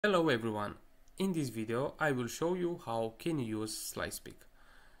Hello everyone, in this video I will show you how can you use Slidespeak.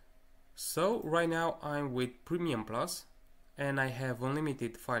 So right now I'm with Premium Plus and I have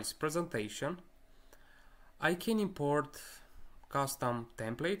unlimited files presentation. I can import custom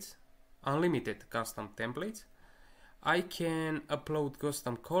templates, unlimited custom templates. I can upload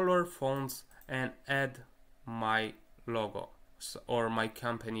custom color fonts and add my logo or my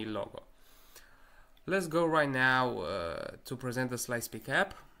company logo. Let's go right now to present the Slidespeak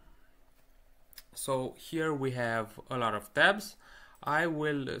app. So here we have a lot of tabs. I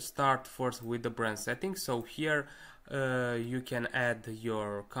will start first with the brand settings. So here you can add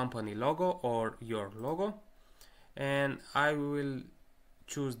your company logo or your logo, and I will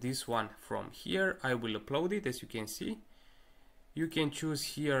choose this one from here. I will upload it. As you can see, you can choose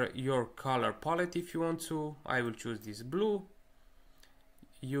here your color palette if you want to. I will choose this blue.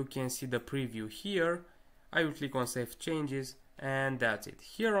 You can see the preview here. I will click on save changes, and that's it.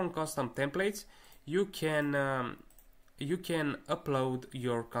 Here on custom templates you can upload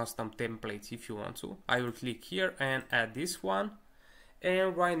your custom templates if you want to. I will click here and add this one,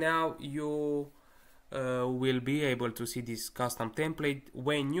 and right now you will be able to see this custom template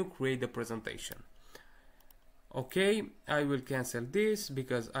when you create the presentation. Okay, I will cancel this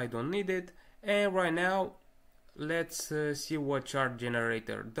because I don't need it, and right now let's see what chart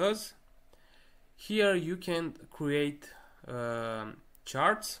generator does. Here you can create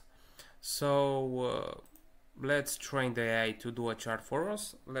charts. So let's train the AI to do a chart for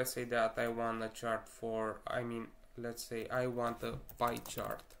us. Let's say that I want a chart for, let's say I want a pie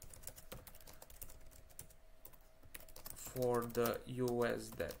chart for the US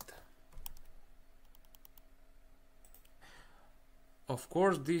debt. Of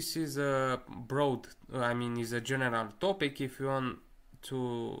course, this is a broad, is a general topic. If you want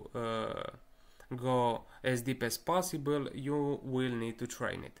to go as deep as possible, you will need to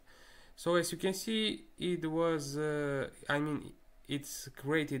train it. So as you can see, it was, it's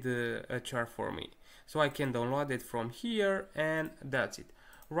created a chart for me. So I can download it from here, and that's it.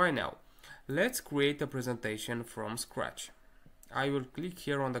 Right now, let's create a presentation from scratch. I will click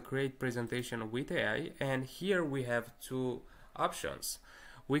here on the create presentation with AI, and here we have two options.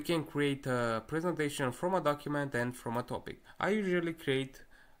 We can create a presentation from a document and from a topic. I usually create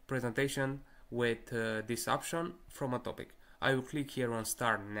presentation with this option from a topic. I will click here on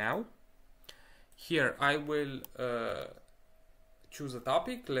start now. Here I will choose a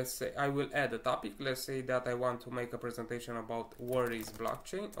topic. Let's say I will add a topic. Let's say that I want to make a presentation about what is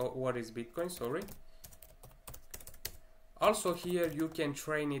blockchain or what is Bitcoin, sorry. Also here you can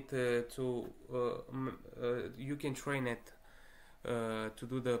train it to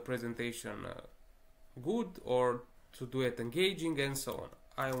do the presentation good or to do it engaging and so on.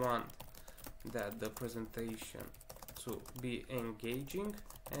 I want that the presentation to be engaging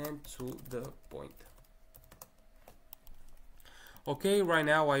and to the point. Okay, right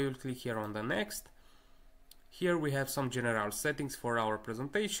now I will click here on the next. Here we have some general settings for our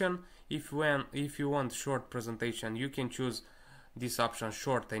presentation. If you want short presentation, you can choose this option,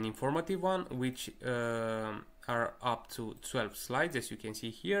 short and informative one, which are up to 12 slides, as you can see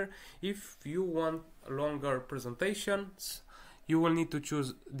here. If you want longer presentations, you will need to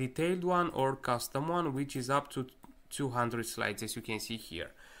choose detailed one or custom one, which is up to 200 slides, as you can see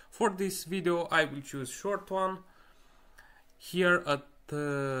here. For this video I will choose short one. Here at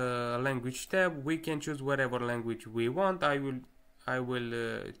the language tab we can choose whatever language we want. I will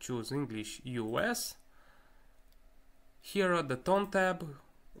choose English US. Here at the tone tab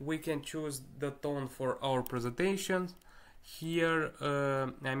we can choose the tone for our presentation. Here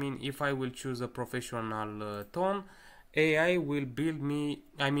if I will choose a professional tone, AI will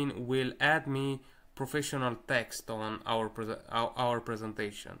will add me professional text on our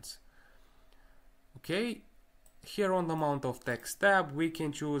presentations. Okay, here on the amount of text tab we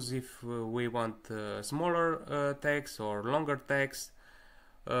can choose if we want smaller text or longer text.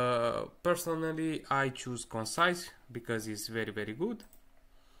 Personally I choose concise because it's very good.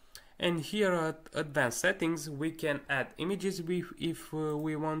 And here at advanced settings we can add images if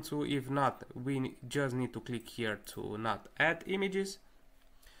we want to. If not, we just need to click here to not add images.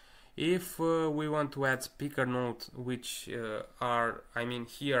 If we want to add speaker notes, which are,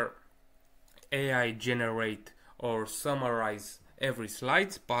 here AI generate or summarize every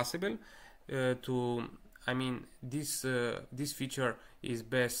slide possible. This feature is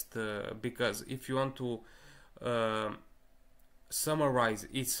best because if you want to summarize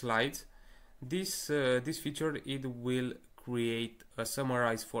each slide, this feature, it will create a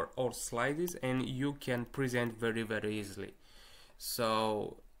summarize for all slides and you can present very easily.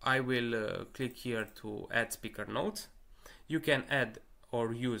 So I will click here to add speaker notes. You can add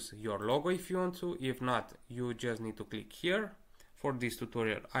or use your logo if you want to. If not, you just need to click here. For this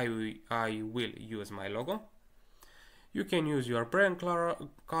tutorial I will use my logo. You can use your brand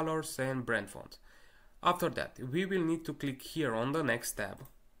colors and brand fonts. After that, we will need to click here on the next tab,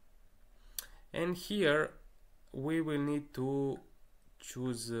 and here we will need to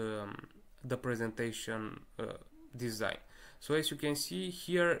choose the presentation design. So as you can see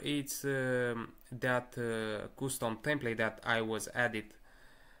here, it's that custom template that I was added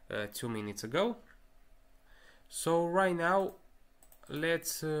 2 minutes ago. So right now,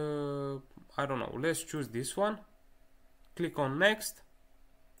 let's I don't know, let's choose this one. Click on next,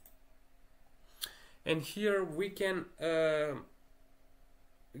 and here we can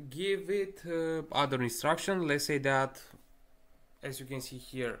give it other instructions. Let's say that, as you can see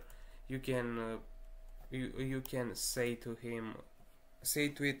here, you can say to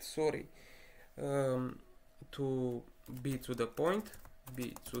it, sorry, to be to the point,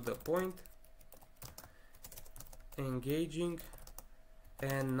 engaging,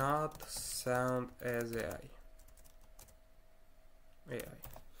 and not sound as AI.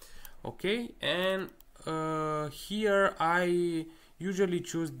 Okay, and here I usually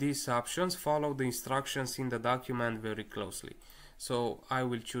choose these options, follow the instructions in the document very closely. So I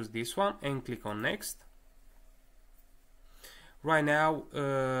will choose this one and click on next. Right now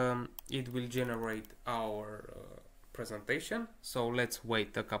it will generate our presentation, so let's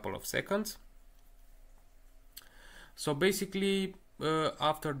wait a couple of seconds. So basically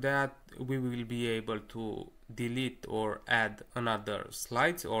after that we will be able to delete or add another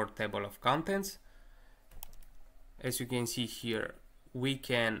slides or table of contents. As you can see here, we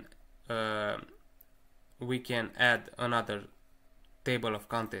can add another table of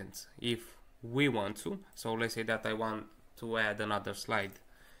contents if we want to. So let's say that I want to add another slide,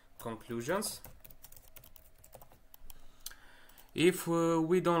 conclusions. If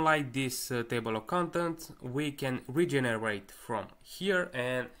we don't like this table of contents, we can regenerate from here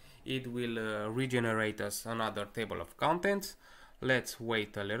and it will regenerate us another table of contents. Let's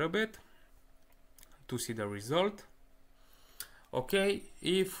wait a little bit to see the result. Okay,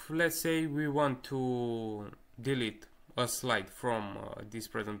 if let's say we want to delete a slide from this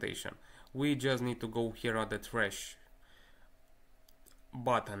presentation, we just need to go here on the trash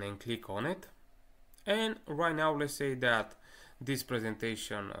button and click on it. And right now, let's say that this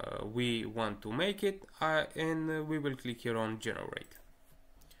presentation we want to make it, and we will click here on generate.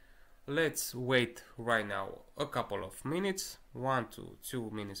 Let's wait right now a couple of minutes, 1 to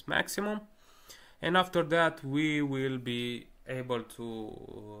 2 minutes maximum, and after that we will be able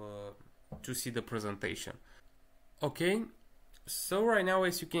to see the presentation. Okay, so right now,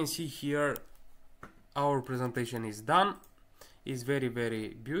 as you can see here, our presentation is done. It's very, very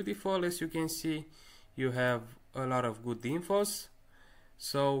beautiful. As you can see, you have a lot of good infos.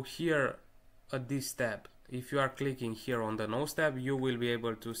 So here at this tab, if you are clicking here on the notes tab, you will be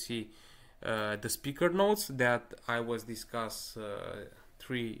able to see the speaker notes that I was discussed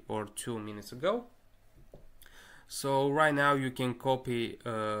 3 or 2 minutes ago. So right now you can copy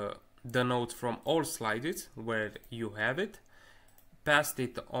the notes from all slides where you have it, paste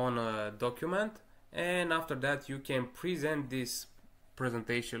it on a document, and after that you can present this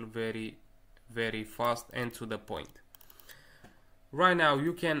presentation very, very fast and to the point. Right now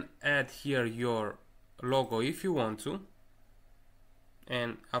you can add here your logo if you want to,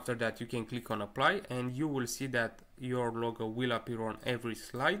 and after that you can click on apply, and you will see that your logo will appear on every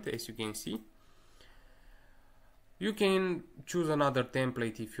slide. As you can see, you can choose another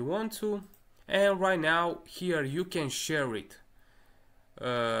template if you want to, and right now here you can share it.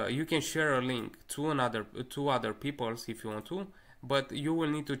 You can share a link to other people's if you want to, but you will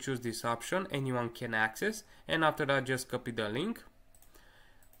need to choose this option, anyone can access, and after that just copy the link,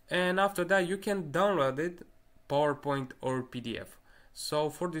 and after that you can download it, PowerPoint or PDF.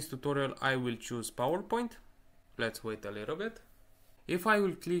 So for this tutorial I will choose PowerPoint. Let's wait a little bit. If I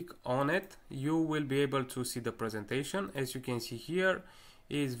will click on it, you will be able to see the presentation. As you can see here,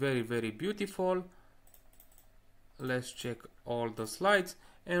 it is very, very beautiful. Let's check all the slides,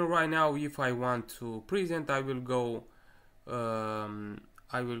 and right now if I want to present, I will go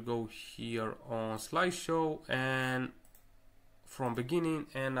here on slideshow and from beginning,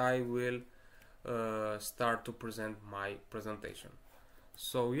 and I will start to present my presentation.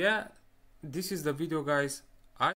 So yeah, this is the video, guys.